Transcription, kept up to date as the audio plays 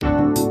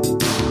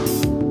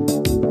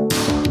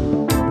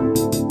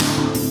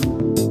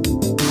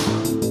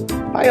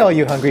all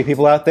you hungry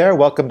people out there.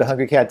 Welcome to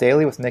Hungry Cat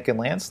Daily with Nick and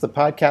Lance, the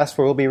podcast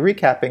where we'll be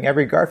recapping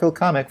every Garfield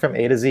comic from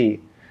A to Z.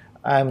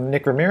 I'm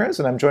Nick Ramirez,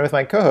 and I'm joined with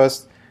my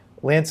co-host,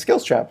 Lance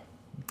Skillstrap.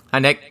 Hi,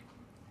 Nick.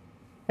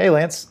 Hey,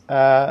 Lance.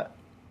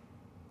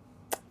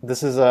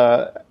 This is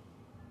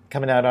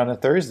coming out on a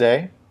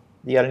Thursday.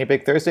 You got any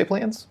big Thursday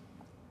plans?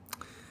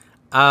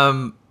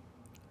 I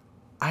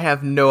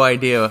have no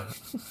idea.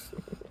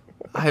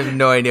 I have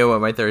no idea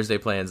what my Thursday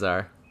plans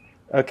are.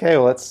 Okay,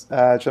 well, let's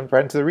jump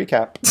right into the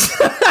recap.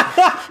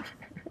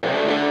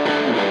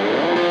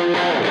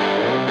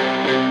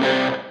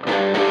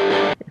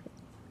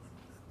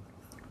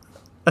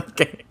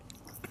 Okay.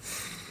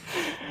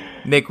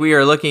 Nick, we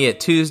are looking at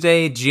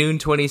Tuesday, June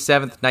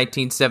 27th,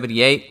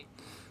 1978.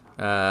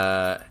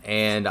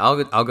 And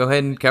I'll go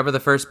ahead and cover the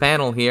first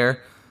panel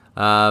here.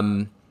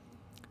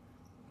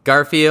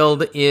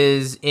 Garfield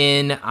is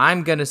in,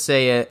 I'm going to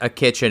say, a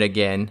kitchen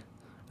again.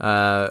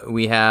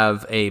 We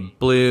have a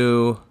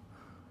blue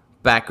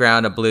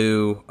background, a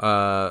blue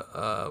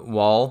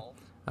wall.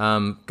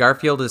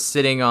 Garfield is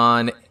sitting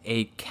on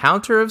a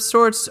counter of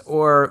sorts,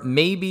 or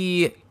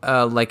maybe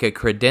like a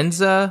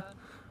credenza.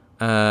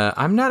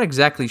 I'm not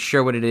exactly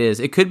sure what it is.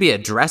 It could be a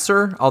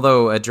dresser,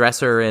 although a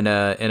dresser in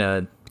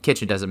a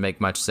kitchen doesn't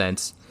make much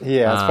sense.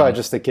 Yeah, it's probably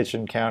just a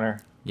kitchen counter.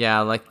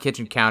 Yeah, like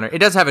kitchen counter. It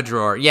does have a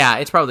drawer. Yeah,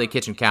 it's probably a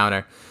kitchen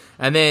counter.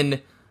 And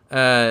then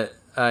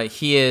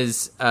he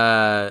is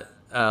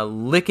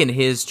licking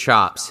his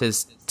chops.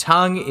 His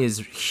tongue is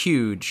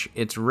huge.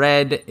 It's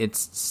red.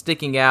 It's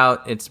sticking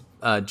out. It's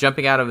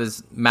jumping out of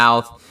his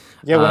mouth.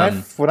 Yeah,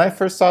 when I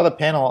first saw the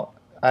panel,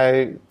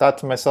 I thought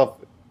to myself,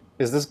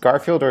 is this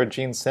Garfield or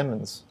Gene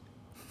Simmons?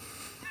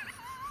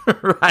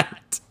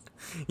 Right.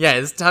 Yeah,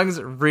 his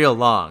tongue's real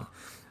long.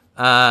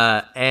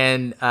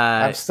 And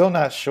I'm still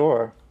not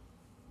sure.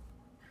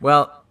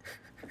 Well,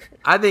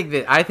 I think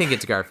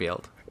it's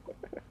Garfield.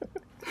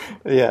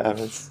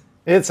 Yeah,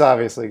 it's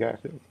obviously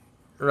Garfield.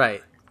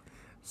 Right.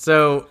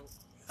 So,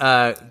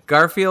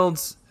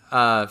 Garfield's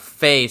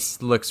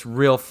face looks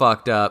real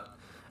fucked up.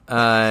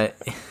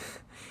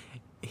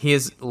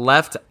 His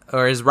left,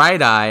 or his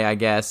right eye, I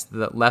guess,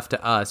 the left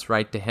to us,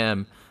 right to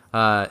him,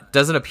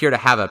 doesn't appear to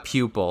have a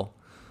pupil.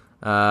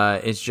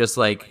 It's just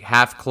like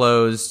half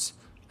closed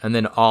and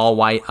then all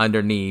white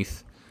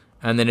underneath.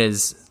 And then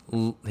his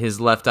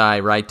left eye,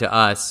 right to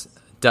us,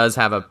 does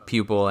have a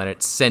pupil and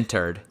it's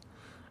centered.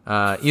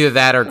 Either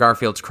that or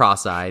Garfield's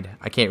cross-eyed.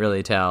 I can't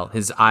really tell.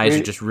 His eyes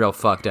are just real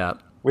fucked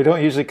up. We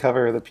don't usually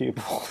cover the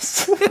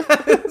pupils.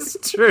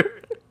 It's true.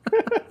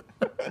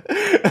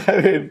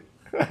 I mean,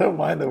 I don't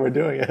mind that we're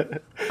doing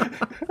it.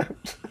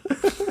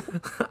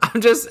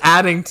 I'm just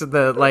adding to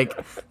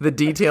the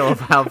detail of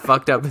how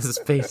fucked up his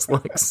face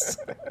looks.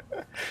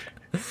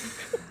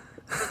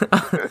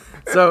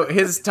 So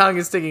his tongue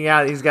is sticking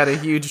out. He's got a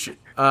huge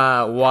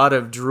wad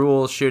of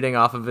drool shooting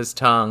off of his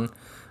tongue.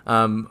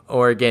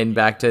 Or again,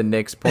 back to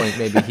Nick's point,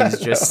 maybe he's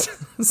just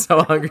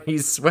so hungry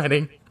he's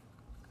sweating.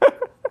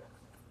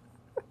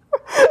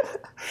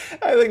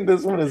 I think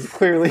this one is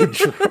clearly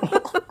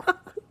drool.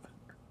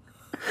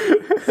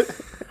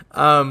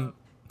 And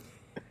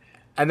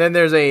then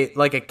there's a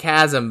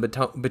chasm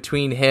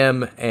between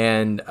him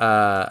and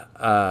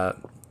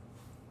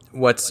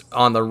what's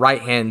on the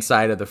right hand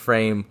side of the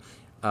frame,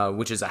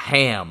 which is a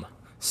ham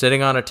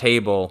sitting on a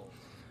table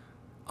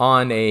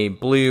on a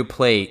blue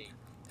plate.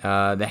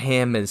 The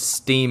ham is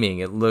steaming.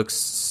 It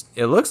looks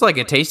like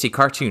a tasty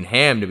cartoon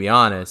ham, to be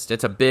honest.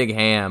 It's a big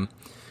ham.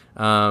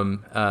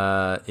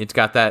 It's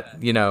got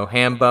that,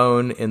 ham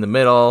bone in the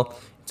middle.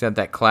 It's got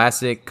that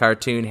classic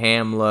cartoon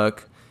ham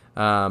look.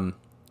 I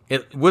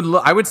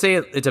would say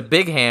it's a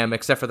big ham,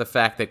 except for the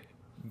fact that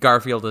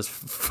Garfield is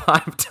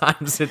 5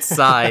 times its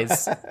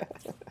size.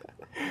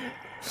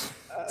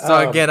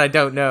 So again, I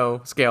don't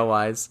know scale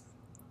wise.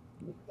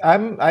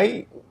 When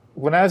I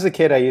was a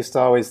kid, I used to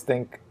always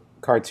think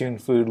cartoon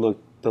food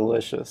looked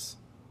delicious.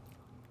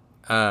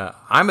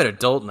 I'm an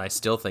adult and I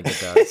still think it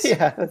does.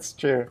 Yeah, that's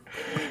true.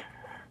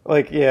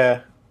 Like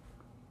a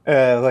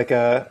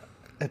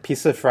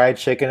piece of fried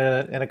chicken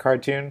in a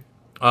cartoon.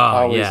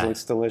 Always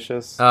looks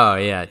delicious. Oh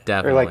yeah,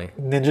 definitely. Or like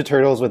Ninja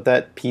Turtles with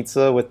that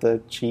pizza with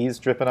the cheese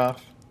dripping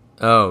off.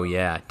 Oh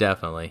yeah,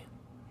 definitely.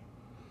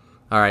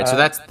 All right, so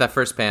that's that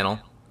first panel.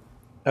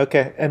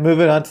 Okay, and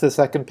moving on to the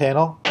second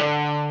panel.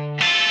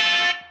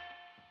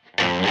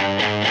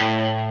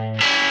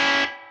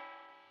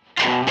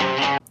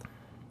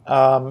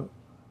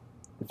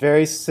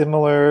 Very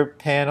similar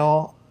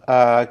panel,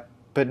 but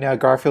now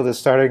Garfield is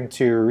starting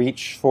to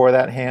reach for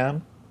that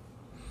ham,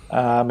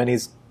 and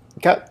he's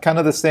got kind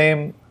of the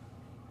same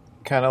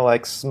kind of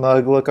like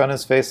smug look on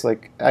his face,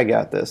 like, I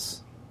got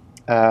this,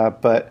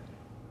 but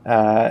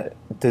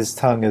his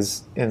tongue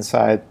is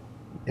inside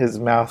his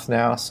mouth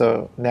now,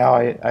 so now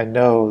I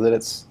know that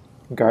it's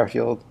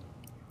Garfield.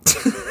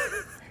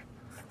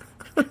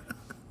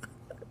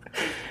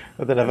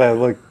 But then if I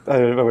look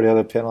over the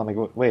other panel, I'm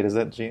like, wait, is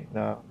that Gene?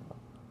 No.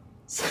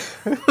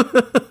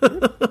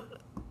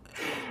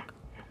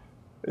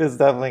 It's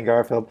definitely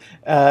Garfield.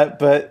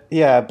 But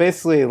yeah,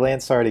 basically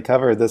Lance already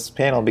covered this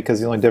panel because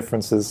the only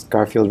difference is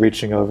Garfield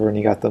reaching over and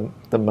you got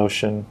the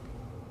motion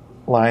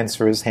lines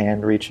for his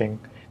hand reaching.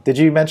 Did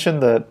you mention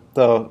the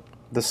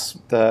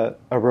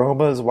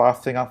aromas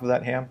wafting off of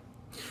that ham?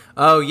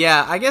 Oh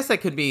yeah, I guess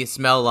that could be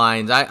smell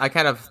lines. I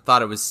kind of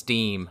thought it was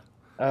steam.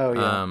 Oh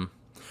yeah.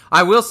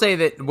 I will say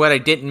that what I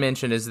didn't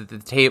mention is that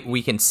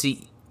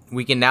the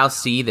we can now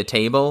see the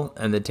table,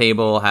 and the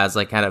table has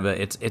like kind of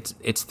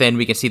it's thin.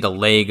 We can see the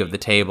leg of the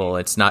table.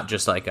 It's not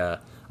just like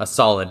a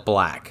solid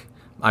block.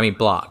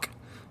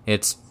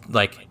 It's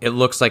like it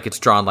looks like it's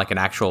drawn like an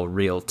actual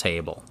real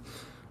table.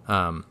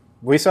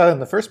 We saw it in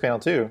the first panel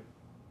too.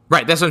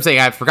 Right, that's what I'm saying.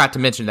 I forgot to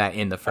mention that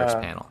in the first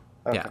panel.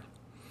 Okay.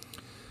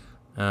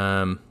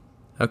 Yeah.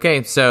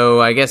 Okay,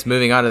 so I guess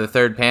moving on to the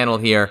third panel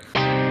here.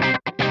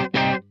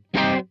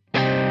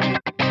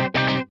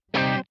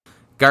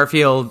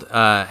 Garfield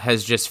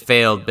has just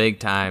failed big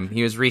time.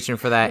 He was reaching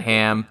for that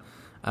ham.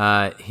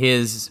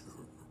 His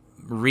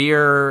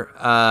rear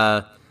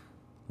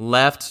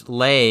left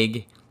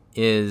leg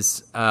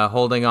is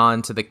holding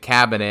on to the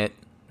cabinet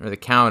or the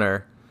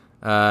counter,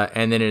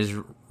 and then his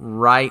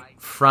right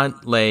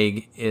front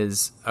leg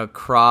is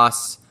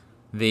across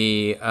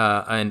the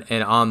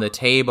and on the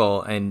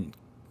table, and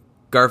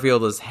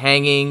Garfield is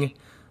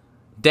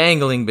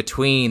dangling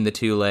between the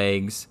two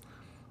legs.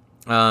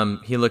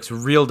 He looks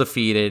real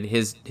defeated.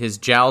 His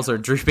jowls are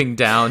drooping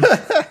down.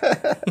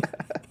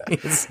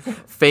 His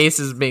face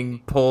is being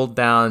pulled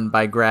down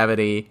by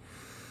gravity.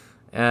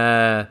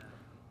 And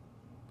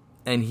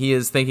he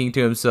is thinking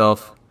to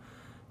himself,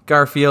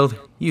 Garfield,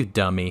 you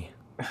dummy.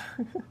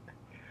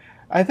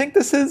 I think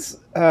this is,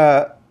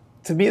 to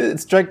me, it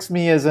strikes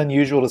me as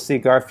unusual to see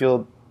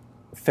Garfield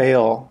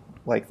fail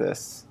like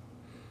this.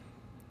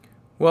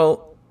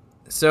 Well,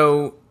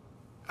 so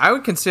I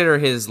would consider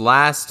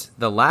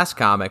the last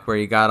comic where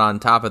he got on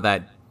top of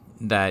that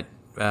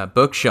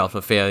bookshelf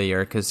a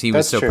failure because he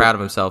was so proud of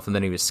himself and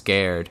then he was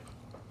scared.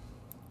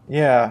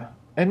 Yeah,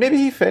 and maybe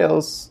he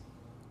fails.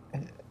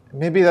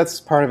 Maybe that's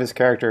part of his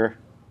character.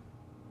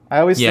 I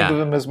always think of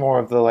him as more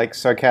of the like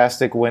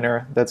sarcastic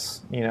winner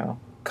that's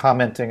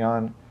commenting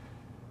on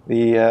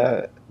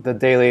the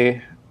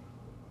daily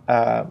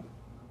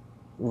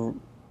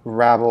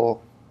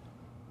rabble,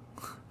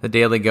 the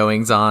daily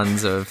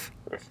goings-ons of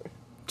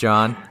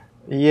John.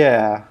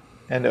 Yeah,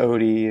 and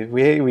Odie.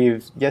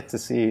 We've yet to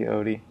see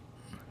Odie.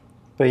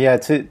 But yeah,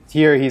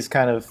 here he's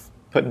kind of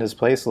put in his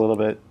place a little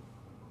bit.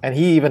 And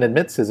he even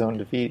admits his own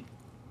defeat.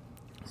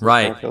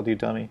 Right. Garfield, you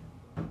dummy.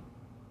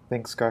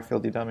 Thanks,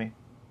 Garfield, you dummy.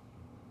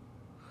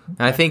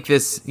 And I think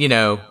this,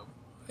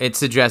 it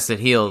suggests that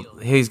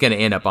he's going to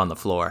end up on the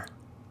floor.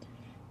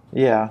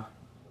 Yeah.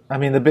 I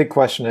mean, the big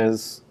question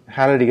is,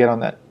 how did he get on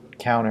that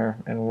counter?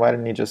 And why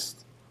didn't he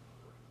just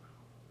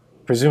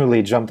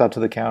presumably jumped up to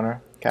the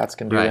counter? Cats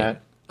can do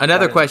that.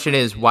 Another question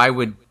is, why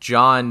would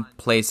John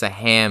place a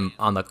ham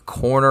on the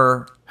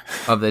corner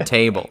of the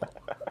table?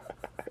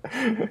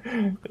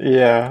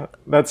 Yeah,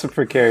 that's a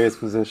precarious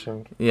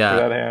position for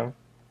that ham.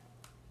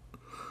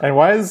 And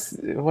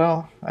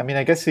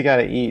I guess you got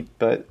to eat,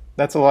 but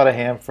that's a lot of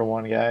ham for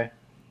one guy.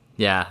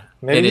 Yeah,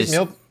 maybe he's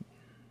meal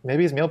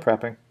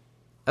prepping.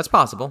 That's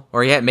possible.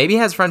 Or maybe he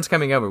has friends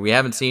coming over. We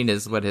haven't seen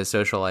what his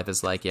social life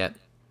is like yet.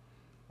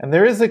 And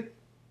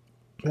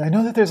I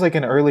know that there's like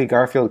an early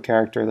Garfield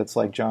character that's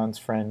like John's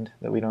friend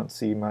that we don't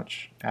see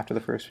much after the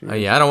first few. Oh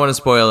yeah, I don't want to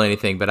spoil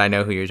anything, but I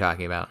know who you're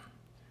talking about.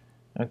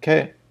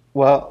 Okay,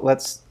 well,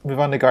 let's move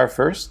on to Gar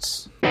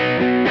firsts.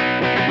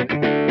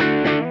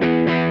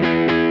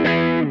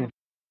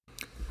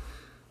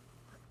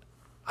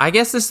 I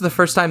guess this is the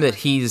first time that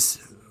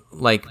he's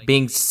like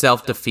being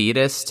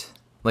self-defeatist,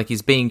 like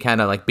he's being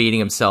kind of like beating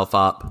himself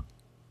up.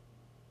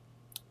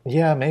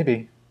 Yeah,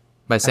 maybe.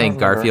 By saying,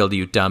 Garfield,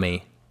 you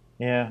dummy.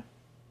 Yeah.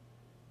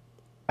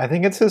 I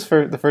think it's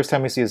the first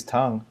time we see his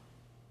tongue.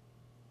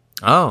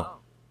 Oh.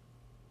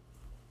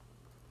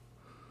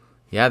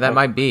 Yeah, that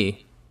might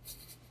be.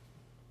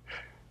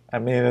 I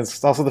mean,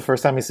 it's also the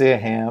first time we see a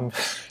ham.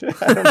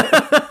 I don't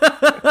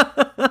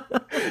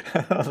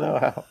know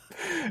how.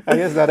 I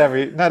guess not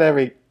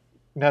every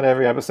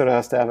episode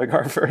has to have a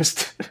Gar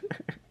first.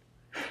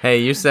 Hey,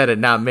 you said it,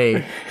 not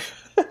me.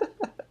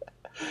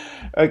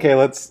 Okay,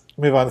 let's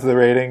move on to the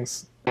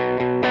ratings.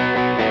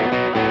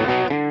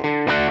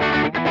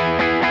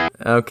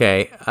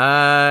 Okay.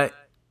 I'm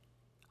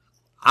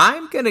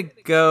gonna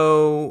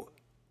go.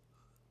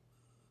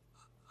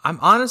 I'm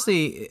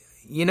honestly,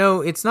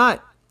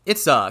 it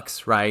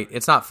sucks, right?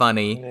 It's not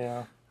funny.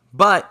 Yeah.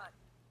 But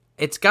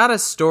it's got a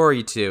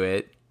story to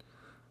it.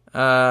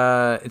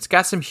 It's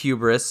got some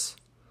hubris.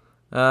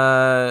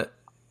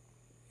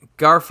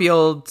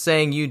 Garfield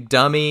saying "you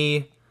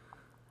dummy"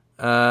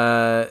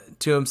 to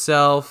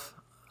himself.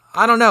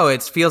 I don't know.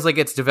 It feels like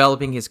it's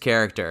developing his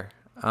character.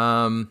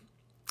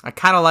 I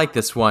kind of like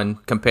this one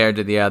compared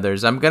to the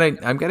others. I'm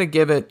gonna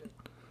give it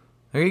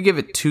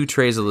 2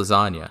 trays of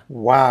lasagna.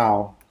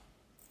 Wow.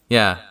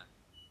 Yeah.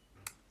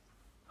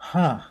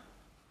 Huh.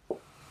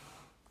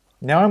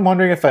 Now I'm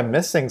wondering if I'm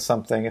missing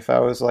something. If I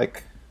was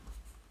like,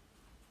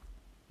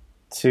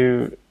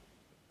 too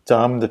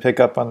dumb to pick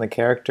up on the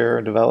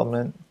character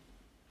development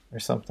or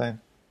something.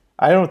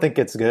 I don't think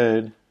it's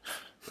good.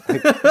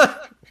 Like,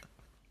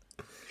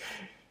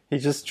 he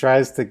just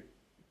tries to.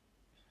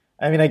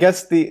 I mean, I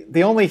guess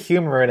the only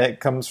humor in it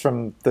comes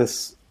from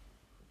this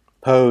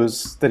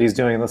pose that he's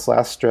doing in this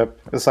last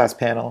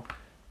panel.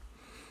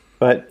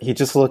 But he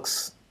just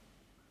looks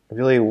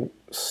really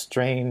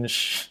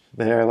strange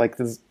there. Like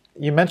this,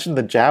 you mentioned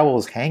the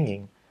jowls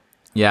hanging.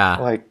 Yeah.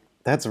 Like,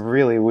 that's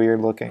really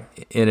weird looking.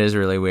 It is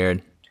really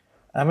weird.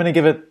 I'm going to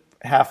give it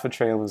half a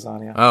tray of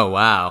lasagna. Oh,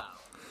 wow.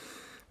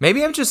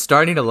 Maybe I'm just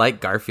starting to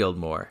like Garfield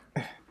more.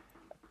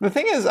 The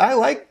thing is, I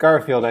like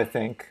Garfield, I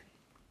think.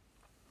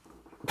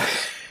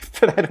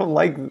 But I don't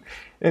like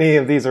any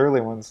of these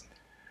early ones.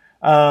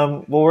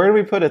 Well, where do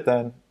we put it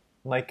then?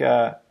 Like,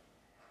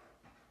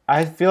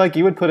 I feel like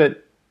you would put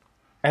it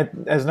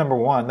as number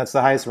one. That's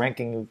the highest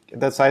ranking.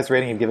 That's the highest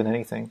rating you've given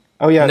anything.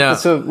 Oh, yeah. No.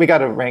 So we got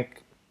to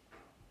rank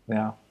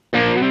now.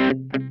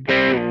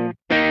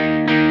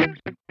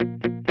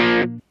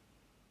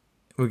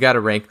 We got to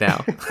rank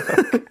now.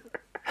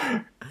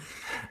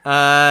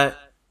 I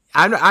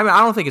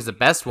don't think it's the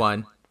best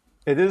one.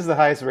 It is the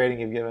highest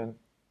rating you've given.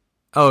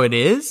 Oh, it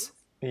is?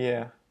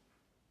 Yeah.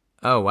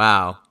 Oh,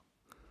 wow.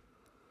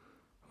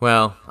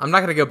 Well, I'm not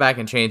going to go back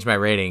and change my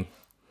rating,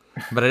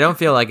 but I don't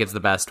feel like it's the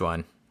best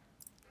one.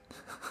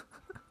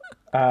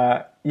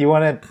 You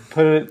want to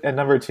put it at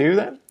number 2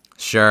 then?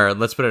 Sure,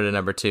 let's put it at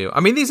number 2.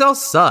 I mean, these all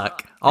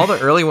suck. All the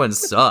early ones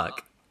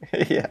suck.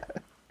 Yeah.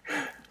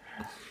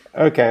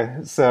 Okay,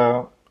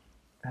 so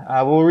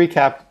we'll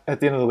recap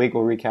at the end of the week.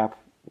 We'll recap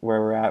where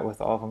we're at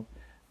with all of them.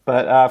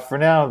 But for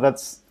now,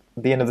 that's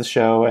the end of the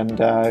show, and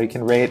you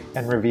can rate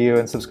and review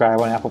and subscribe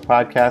on Apple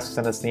Podcasts.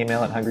 Send us an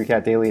email at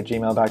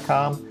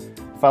hungrycatdaily@gmail.com.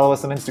 Follow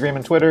us on Instagram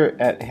and Twitter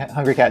at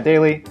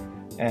hungrycatdaily,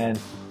 and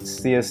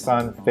see us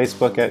on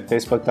Facebook at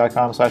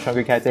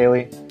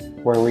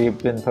facebook.com/hungrycatdaily, where we've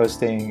been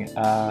posting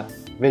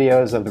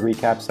videos of the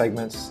recap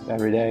segments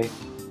every day.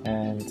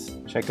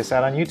 And check us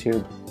out on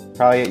YouTube,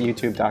 probably at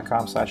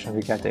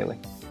youtube.com/hungrycatdaily.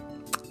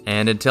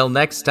 And until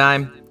next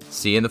time,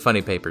 see you in the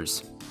funny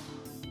papers.